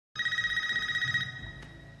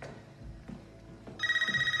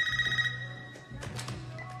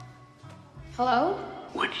Hello?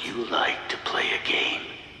 Would you like to play a game?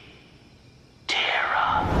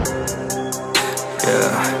 Terra.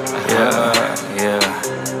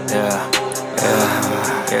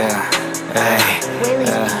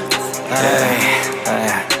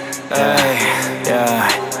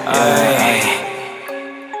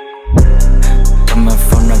 Coming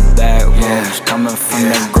from the back rooms, coming from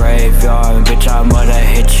the graveyard. Bitch, I'ma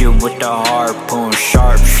hit you with the harpoon.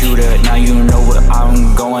 Sharpshooter, now you know what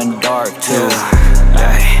I'm going dark to.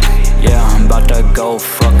 Yeah, I'm about to go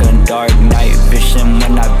fucking dark night vision.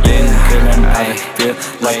 When I've been killing, I feel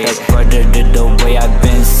like a predator the way I've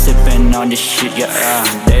been sipping on this shit.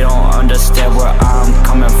 They don't understand where I'm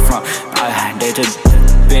coming from. They just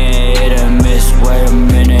been hit and miss. Wait a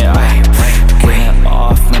minute, getting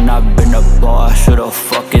off and I've been a boss. Who the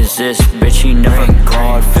fuck is this bitch? He never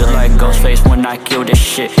called. Feel like Ghostface when I kill this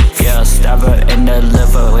shit. Yeah, stab her in the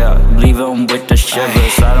liver. Yeah, leave him with the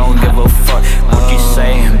shivers. I don't give a fuck what you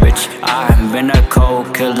saying, bitch. I've been a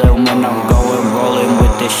cold killer when I'm going rolling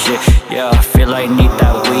with this shit. Yeah, I feel like need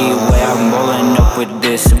that weed way I'm rolling up with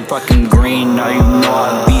this fucking green. Now you know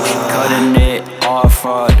I be cutting it off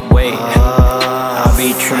hard. Wait, I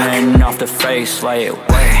be trimming off the face like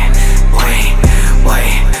wait.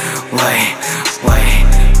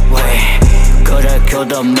 Coulda killed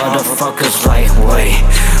the motherfuckers like wait.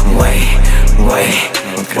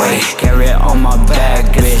 Carry it on my back,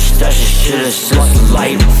 bitch. That shit is just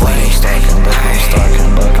lightweight. Stalking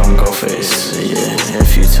like I'm Ghostface. Yeah,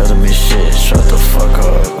 if you telling me shit, shut the fuck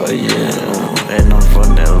up. Yeah, ain't no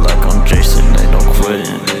running like I'm Jason, ain't no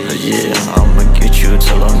quitting. Yeah, I'ma get you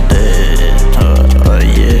till I'm dead.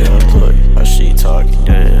 Yeah, look, how she talking?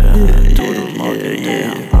 Yeah.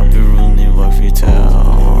 I be ruling what we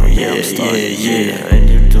tell. Yeah. And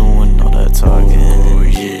you doing all that talking.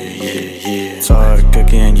 Talk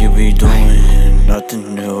again, you be doing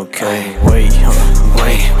nothing new, okay? Wait, yeah,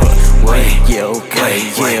 okay,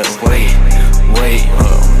 yeah, wait,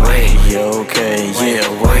 yeah, okay, yeah,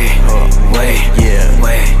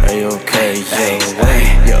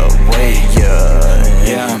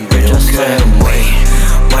 Yeah, bitch, I said wait.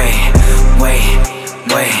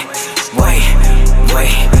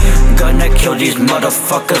 Gonna kill these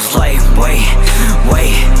motherfuckers like wait.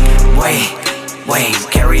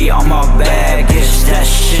 Carry on my bag, bitch, that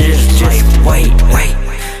shit is just wait.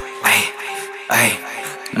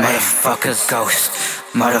 Motherfuckers ghost,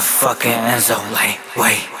 motherfucking Enzo, like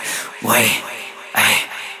wait.